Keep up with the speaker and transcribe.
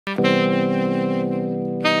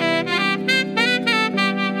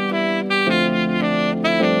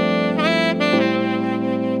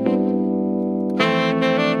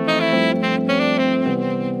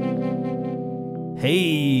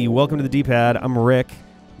welcome to the D-Pad. I'm Rick.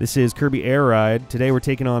 This is Kirby Air Ride. Today we're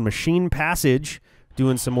taking on Machine Passage,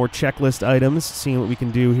 doing some more checklist items, seeing what we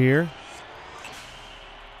can do here.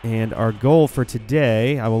 And our goal for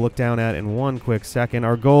today, I will look down at in one quick second.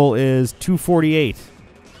 Our goal is 248.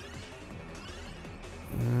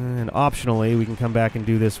 And optionally, we can come back and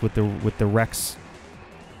do this with the Rex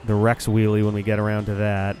wheelie when we get around to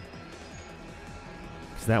that.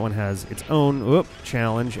 Because that one has its own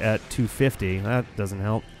challenge at 250. That doesn't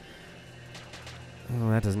help. Oh,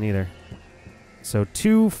 that doesn't either. So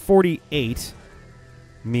 248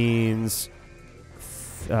 means,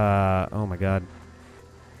 oh my god,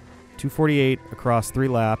 248 across 3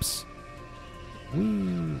 laps.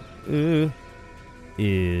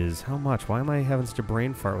 Is how much? Why am I having such a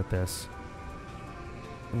brain fart with this?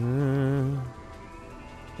 It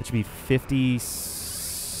should be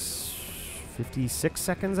 56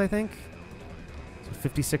 seconds, I think. So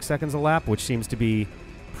 56 seconds a lap, which seems to be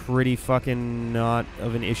pretty fucking not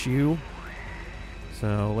of an issue.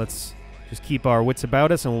 So let's just keep our wits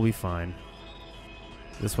about us and we'll be fine.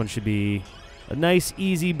 This one should be a nice,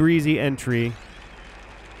 easy, breezy entry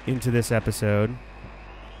into this episode.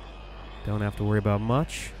 Don't have to worry about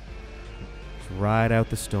much. Just ride out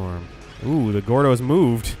the storm. Ooh, the Gordo's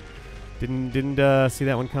moved. Didn't see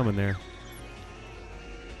that one coming there.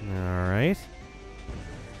 All right.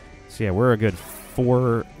 So yeah, we're a good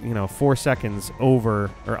 4 seconds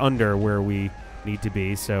over or under where we need to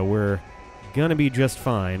be. So we're gonna be just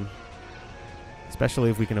fine.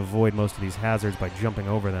 Especially if we can avoid most of these hazards by jumping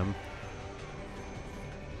over them.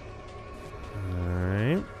 All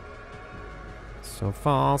right. So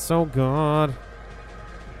far, so good.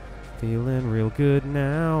 Feeling real good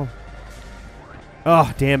now.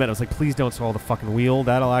 Oh, damn it. I was like, please don't stall the fucking wheel.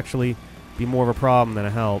 That'll actually be more of a problem than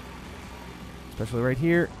a help. Especially right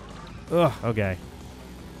here. Ugh, okay.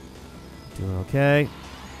 Doing okay.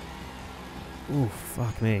 Ooh,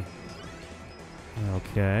 fuck me.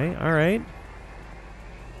 Okay, alright.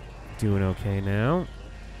 Doing okay now.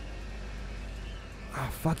 Ah,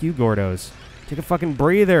 fuck you, Gordos. Take a fucking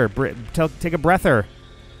breather. Take a breather.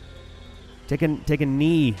 Take a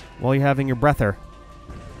knee while you're having your breather.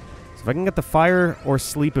 So if I can get the fire or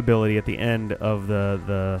sleep ability at the end of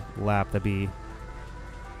the lap, that'd be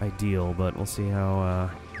ideal. But we'll see how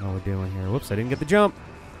we're doing here. Whoops, I didn't get the jump.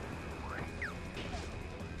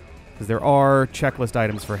 Because there are checklist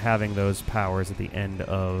items for having those powers at the end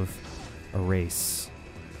of a race.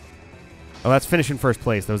 Oh, that's finish in first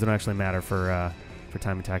place. Those don't actually matter for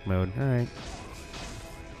time attack mode. All right.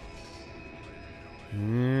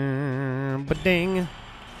 Ba-ding.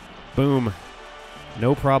 Boom.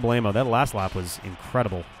 No problemo. That last lap was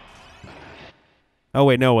incredible. Oh,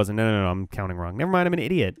 wait, no, it wasn't. No, I'm counting wrong. Never mind, I'm an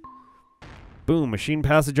idiot. Boom, machine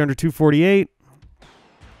passage under 248.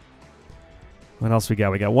 What else we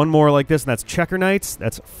got? We got one more like this, and that's Checker Nights.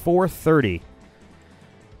 That's 430.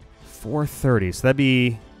 430. So that'd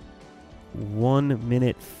be 1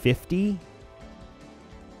 minute 50?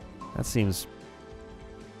 That seems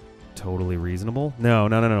totally reasonable. No.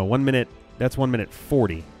 1 minute. That's 1 minute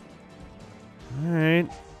 40. All right.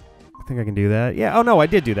 I think I can do that. Yeah. Oh, no, I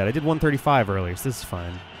did do that. I did 135 earlier, so this is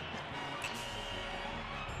fine.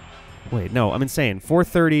 Wait, no, I'm insane.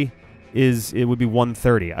 430 it would be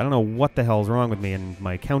 130. I don't know what the hell's wrong with me and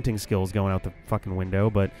my counting skills going out the fucking window,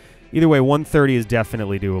 but either way, 130 is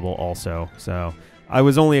definitely doable also. So I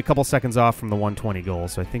was only a couple seconds off from the 120 goal,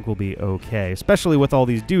 so I think we'll be okay, especially with all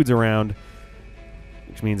these dudes around,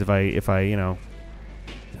 which means if I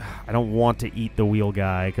I don't want to eat the wheel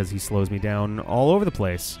guy because he slows me down all over the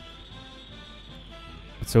place.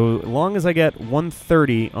 So long as I get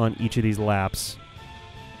 130 on each of these laps,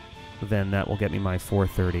 then that will get me my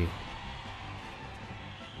 430.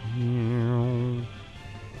 I'm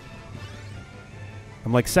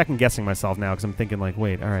like second guessing myself now because I'm thinking like,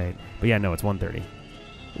 wait, all right. But yeah, no, it's 130.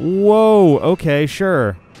 Whoa, okay,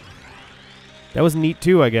 sure. That was neat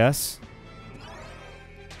too, I guess.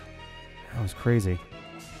 That was crazy.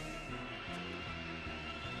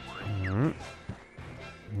 All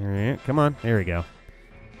right, come on. There we go.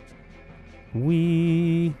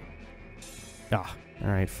 All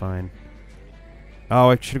right, fine. Oh,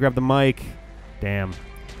 I should have grabbed the mic. Damn.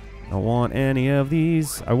 I don't want any of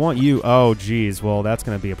these. I want you. Oh, geez. Well, that's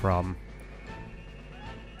going to be a problem.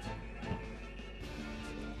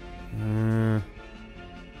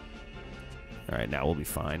 All right, now we'll be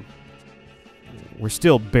fine. We're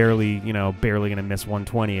still barely going to miss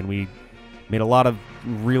 120, and we made a lot of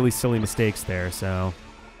really silly mistakes there, so.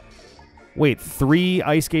 Wait, 3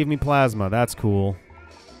 ice gave me plasma. That's cool.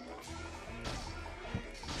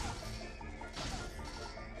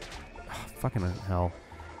 Fucking hell.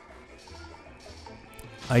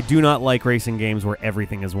 I do not like racing games where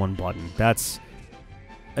everything is one button. That's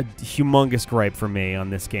a humongous gripe for me on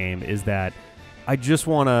this game, is that I just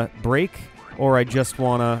want to brake or I just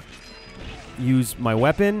want to use my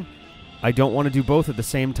weapon. I don't want to do both at the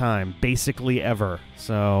same time, basically ever.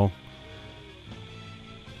 So...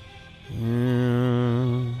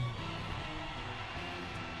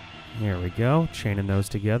 Here we go. Chaining those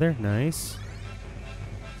together. Nice.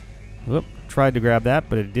 Whoop. Tried to grab that,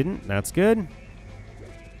 but it didn't. That's good.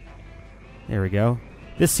 There we go.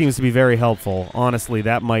 This seems to be very helpful. Honestly,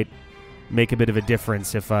 that might make a bit of a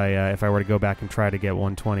difference if I were to go back and try to get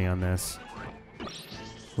 120 on this.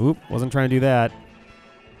 Oop. Wasn't trying to do that.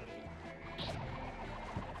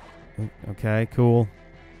 Okay, cool.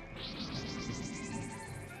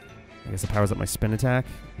 I guess it powers up my spin attack,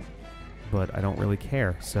 but I don't really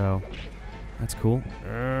care, so that's cool.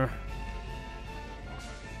 Go,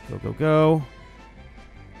 go, go.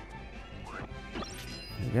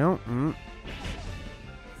 There we go.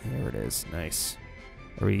 There it is. Nice.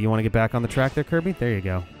 You want to get back on the track there, Kirby? There you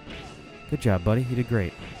go. Good job, buddy. You did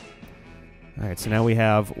great. All right, so now we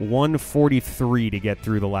have 1:43 to get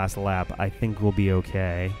through the last lap. I think we'll be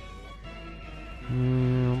okay.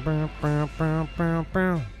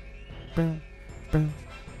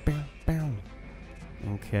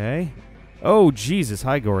 Okay. Oh, Jesus.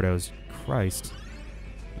 Hi, Gordos. Christ.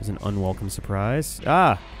 It was an unwelcome surprise.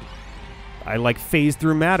 Ah! I, like, phased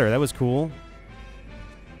through matter. That was cool.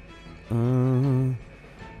 Man,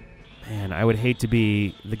 I would hate to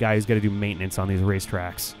be the guy who's got to do maintenance on these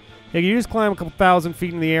racetracks. Hey, can you just climb a couple thousand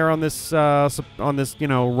feet in the air on this, you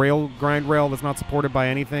know, grind rail that's not supported by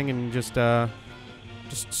anything and just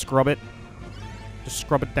scrub it? Just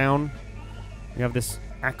scrub it down. We have this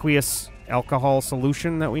aqueous alcohol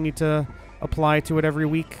solution that we need to apply to it every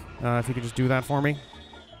week. If you could just do that for me.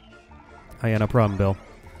 Oh, yeah, no problem, Bill.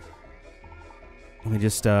 Let me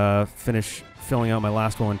just finish filling out my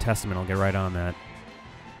last will and testament. I'll get right on that.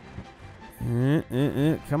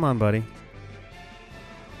 Come on, buddy.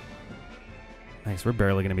 Nice. We're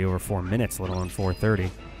barely going to be over 4 minutes, let alone 4:30.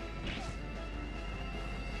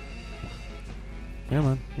 Come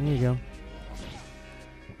on. There you go.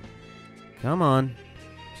 Come on.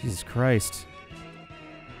 Jesus Christ.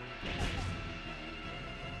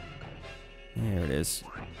 There it is.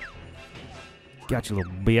 Got you,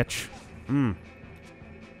 little bitch.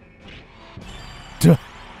 Duh.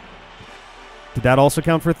 Did that also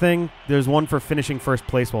count for a thing? There's one for finishing first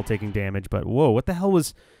place while taking damage, but whoa, what the hell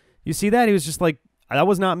was... You see that? He was just like... That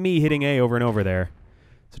was not me hitting A over and over there.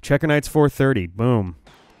 So Checker Knight's 430. Boom.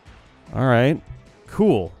 All right.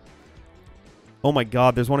 Cool. Oh my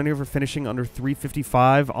god, there's one in here for finishing under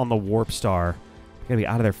 355 on the Warpstar. Gotta be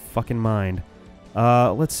out of their fucking mind.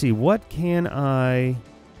 Let's see. What can I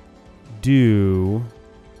do?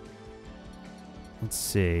 Let's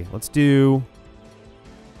see. Let's do...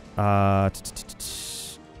 Oh,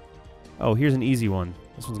 here's an easy one.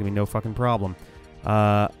 This one's gonna be no fucking problem.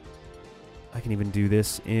 I can even do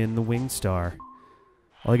this in the Winged Star.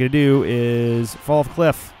 All I gotta do is fall off a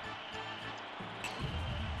cliff.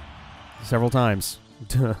 Several times.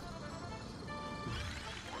 Oh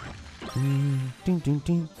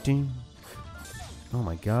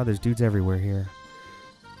my god, there's dudes everywhere here.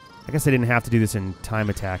 I guess I didn't have to do this in time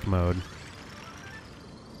attack mode.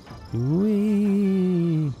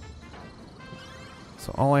 Whee!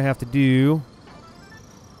 So all I have to do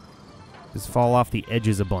is fall off the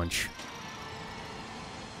edges a bunch.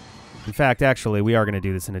 In fact, actually, we are going to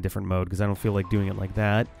do this in a different mode because I don't feel like doing it like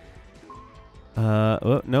that.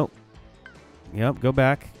 Oh, nope. Yep, go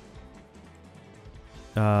back.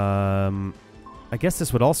 I guess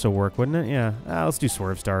this would also work, wouldn't it? Yeah. Let's do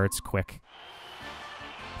Swerve Star. It's quick.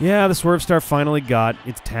 Yeah, the Swerve Star finally got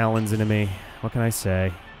its talons into me. What can I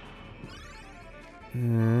say? So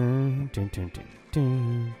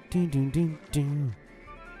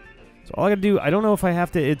all I gotta do, I don't know if I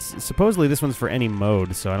have to, it's supposedly this one's for any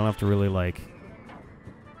mode, so I don't have to really like,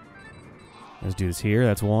 let's do this here,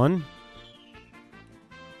 that's one.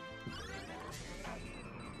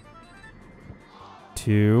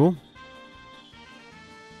 Two.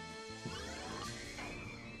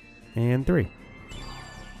 And three.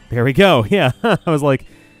 There we go, yeah, I was like,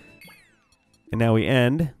 and now we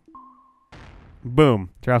end. Boom,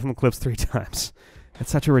 drop from the cliffs 3 times. That's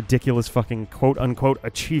such a ridiculous fucking quote-unquote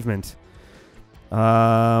achievement.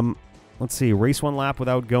 Let's see. Race 1 lap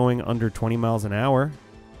without going under 20 miles an hour.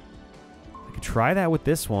 I could try that with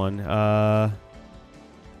this one. I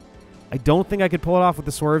don't think I could pull it off with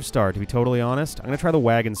the Swerve Star, to be totally honest. I'm going to try the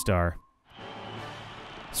Wagon Star.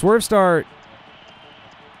 Swerve Star...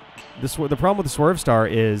 The problem with the Swerve Star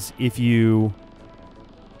is if you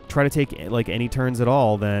try to take, like, any turns at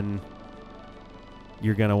all, then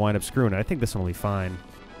you're going to wind up screwing it. I think this one will be fine.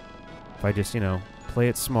 If I just, you know, play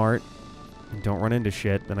it smart and don't run into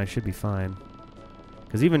shit, then I should be fine.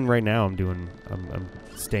 Because even right now I'm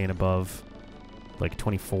staying above, like,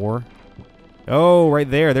 24. Oh, right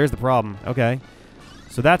there. There's the problem. Okay.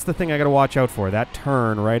 So that's the thing I got to watch out for. That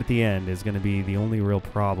turn right at the end is going to be the only real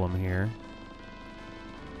problem here.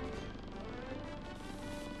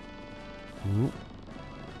 Ooh.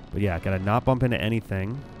 But yeah, got to not bump into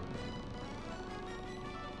anything.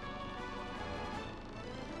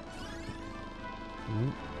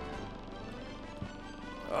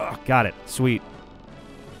 Oh, got it. Sweet.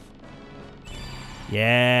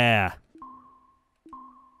 Yeah.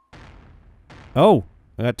 Oh,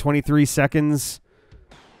 I got 23 seconds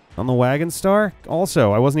on the Wagon Star.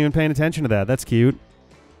 Also, I wasn't even paying attention to that. That's cute.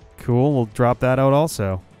 Cool. We'll drop that out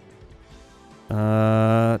also.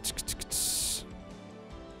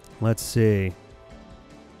 Let's see.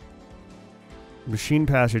 Machine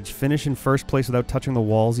Passage. Finish in first place without touching the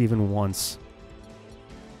walls even once.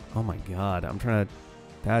 Oh my god. I'm trying to...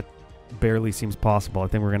 That barely seems possible. I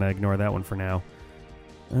think we're going to ignore that one for now.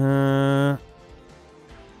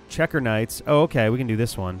 Checker Knights. Oh, okay. We can do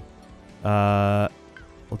this one.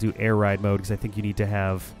 We'll do Air Ride mode because I think you need to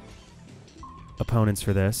have opponents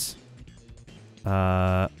for this.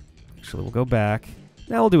 Actually, we'll go back.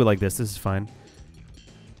 Now we'll do it like this. This is fine.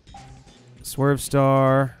 Swerve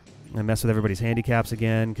Star. I mess with everybody's handicaps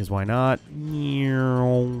again because why not?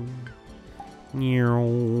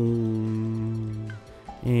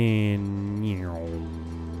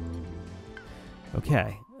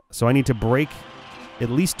 Okay, so I need to break at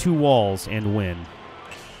least 2 walls and win.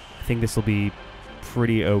 I think this will be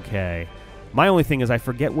pretty okay. My only thing is I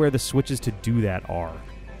forget where the switches to do that are.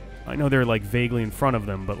 I know they're like vaguely in front of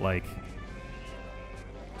them, but like...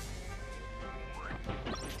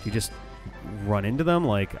 You just run into them?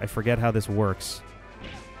 Like, I forget how this works.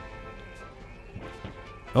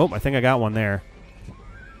 Oh, I think I got one there.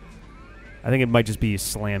 I think it might just be you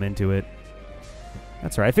slam into it.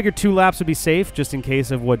 That's all right. I figured 2 laps would be safe just in case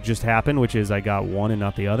of what just happened, which is I got one and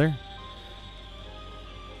not the other.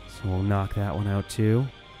 So we'll knock that one out too.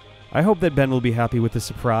 I hope that Ben will be happy with the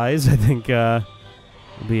surprise. I think it'll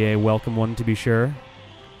be a welcome one to be sure.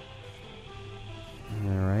 All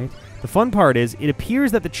right. The fun part is it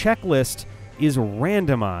appears that the checklist is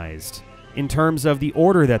randomized in terms of the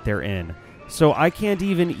order that they're in. So I can't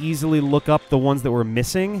even easily look up the ones that we're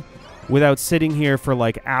missing without sitting here for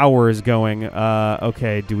like hours going,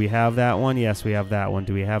 okay, do we have that one? Yes, we have that one.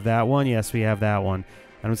 Do we have that one? Yes, we have that one.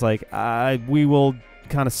 And it's like, we will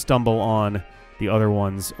kind of stumble on the other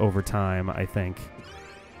ones over time, I think.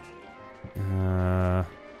 Here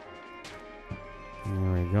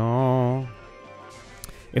we go.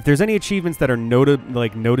 If there's any achievements that are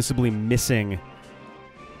noticeably missing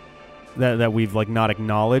that we've like not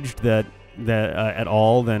acknowledged that at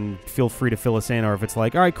all, then feel free to fill us in. Or if it's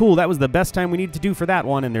like, all right, cool, that was the best time we need to do for that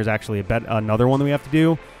one, and there's actually another one that we have to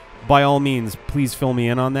do, by all means, please fill me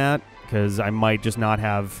in on that, because I might just not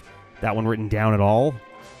have that one written down at all.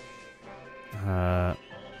 Oh,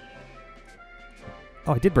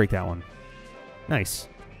 I did break that one. Nice.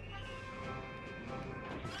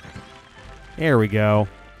 There we go.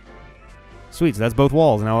 Sweet, so that's both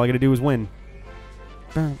walls, and now all I gotta do is win.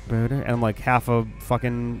 And I'm like half a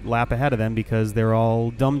fucking lap ahead of them because they're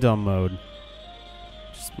all dum-dum mode.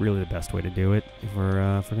 Which is really the best way to do it, if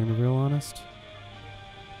we're gonna be real honest.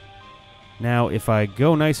 Now, if I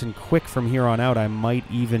go nice and quick from here on out, I might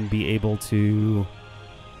even be able to...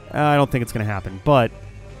 I don't think it's gonna happen, but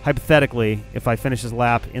hypothetically, if I finish this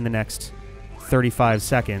lap in the next 35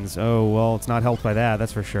 seconds... Oh, well, it's not helped by that,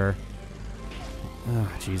 that's for sure.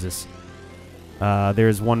 Oh, Jesus.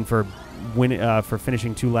 There's one for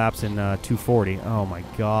finishing 2 laps in 2:40. Oh my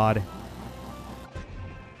god.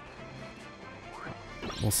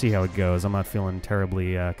 We'll see how it goes. I'm not feeling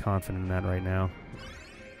terribly confident in that right now.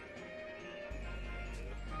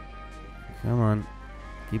 Come on.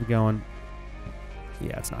 Keep it going.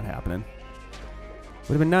 Yeah, it's not happening.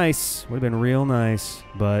 Would have been nice. Would have been real nice.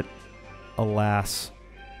 But, alas.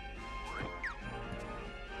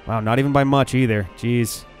 Wow, not even by much either.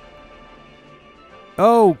 Jeez.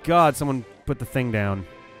 Oh, God, someone put the thing down.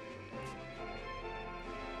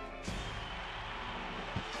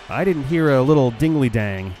 I didn't hear a little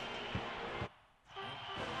dingly-dang.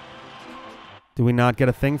 Do we not get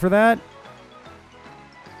a thing for that?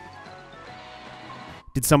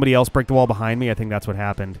 Did somebody else break the wall behind me? I think that's what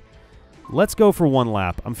happened. Let's go for 1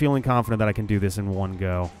 lap. I'm feeling confident that I can do this in 1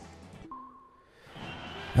 go.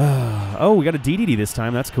 Oh, we got a DDD this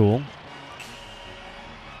time. That's cool.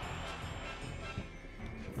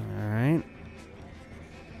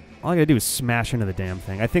 All I gotta do is smash into the damn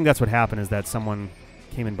thing. I think that's what happened, is that someone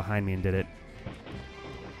came in behind me and did it.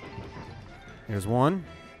 Here's one.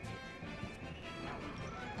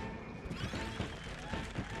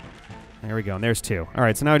 There we go, and there's two. All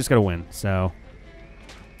right, so now I just gotta win, so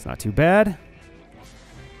it's not too bad.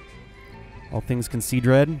 All things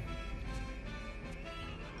considered.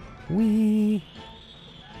 Wee.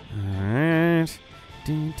 All right.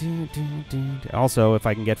 Also, if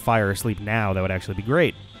I can get fire asleep now, that would actually be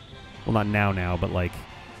great. Well, not now, but like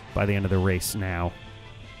by the end of the race now.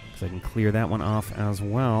 Because I can clear that one off as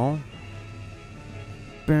well.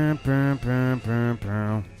 And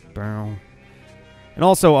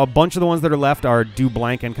also, a bunch of the ones that are left are do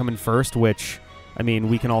blank and come in first, which, I mean,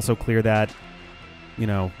 we can also clear that, you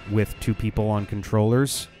know, with 2 people on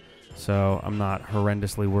controllers. So I'm not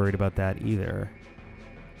horrendously worried about that either.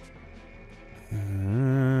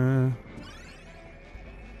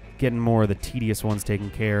 Getting more of the tedious ones taken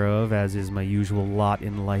care of, as is my usual lot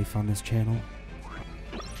in life on this channel.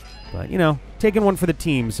 But, you know, taking one for the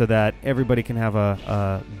team so that everybody can have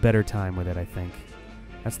a better time with it, I think.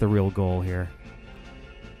 That's the real goal here.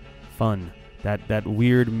 Fun. That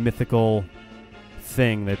weird mythical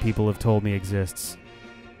thing that people have told me exists.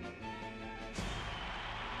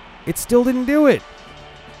 It still didn't do it.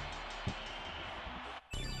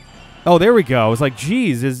 Oh, there we go. I was like,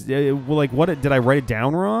 geez, like, what? Did I write it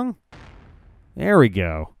down wrong? There we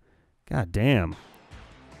go. God damn.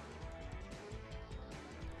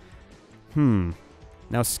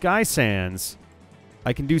 Now, Sky Sands,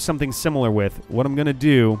 I can do something similar with. What I'm going to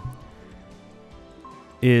do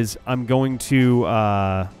is I'm going to...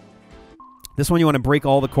 this one, you want to break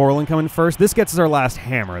all the coral and come in first. This gets us our last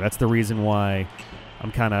hammer. That's the reason why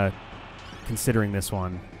I'm kind of considering this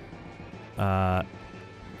one.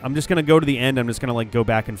 I'm just going to go to the end. I'm just going to like go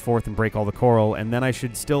back and forth and break all the coral, and then I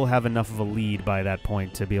should still have enough of a lead by that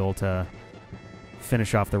point to be able to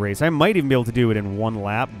finish off the race. I might even be able to do it in 1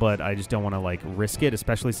 lap, but I just don't want to like risk it,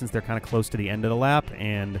 especially since they're kind of close to the end of the lap,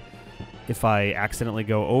 and if I accidentally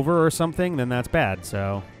go over or something, then that's bad.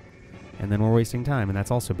 So, and then we're wasting time, and that's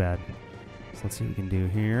also bad. So let's see what we can do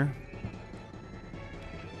here.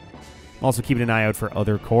 Also keeping an eye out for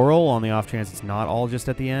other coral on the off chance it's not all just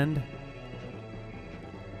at the end.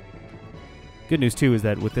 Good news, too, is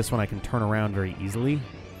that with this one I can turn around very easily.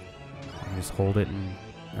 I can just hold it and...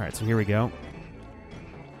 Alright, so here we go.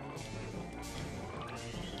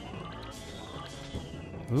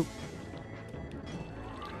 Oop.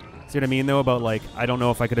 See what I mean, though, about, like, I don't know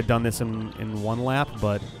if I could have done this in 1 lap,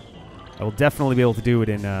 but I will definitely be able to do it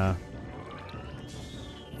in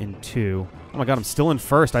 2. Oh my god, I'm still in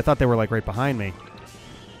first. I thought they were, like, right behind me.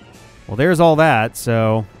 Well, there's all that,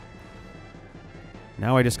 so...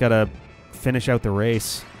 Now I just gotta finish out the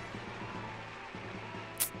race.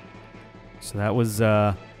 So that was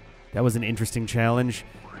an interesting challenge.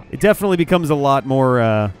 It definitely becomes a lot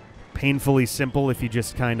more painfully simple if you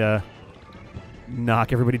just kind of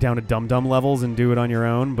knock everybody down to dum-dum levels and do it on your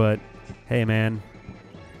own, but hey man,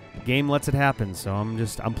 the game lets it happen, so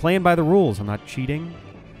I'm playing by the rules. I'm not cheating.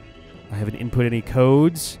 I haven't input any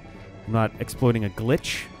codes. I'm not exploiting a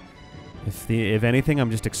glitch. If anything,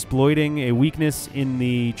 I'm just exploiting a weakness in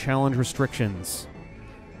the challenge restrictions.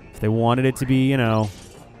 If they wanted it to be, you know,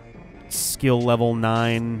 skill level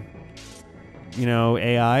 9, you know,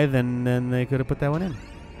 AI, then they could have put that one in.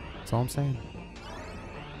 That's all I'm saying.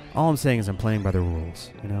 All I'm saying is I'm playing by the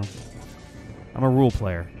rules, you know? I'm a rule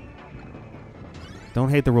player. Don't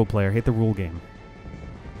hate the rule player, hate the rule game.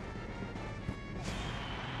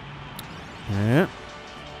 Yeah.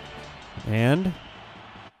 And...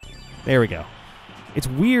 there we go. It's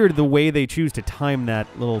weird the way they choose to time that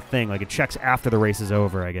little thing. Like, it checks after the race is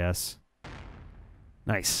over, I guess.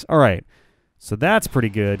 Nice. All right. So that's pretty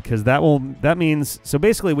good, because that means... So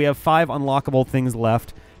basically, we have 5 unlockable things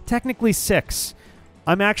left. Technically 6.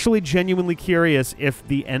 I'm actually genuinely curious if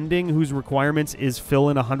the ending, whose requirements is fill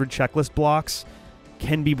in 100 checklist blocks,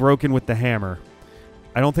 can be broken with the hammer.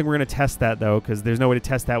 I don't think we're going to test that, though, because there's no way to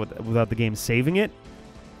test that without the game saving it.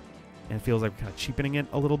 And it feels like we're kind of cheapening it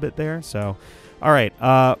a little bit there. So, all right.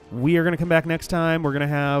 We are going to come back next time. We're going to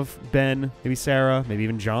have Ben, maybe Sarah, maybe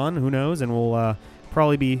even John. Who knows? And we'll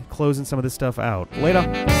probably be closing some of this stuff out. Later.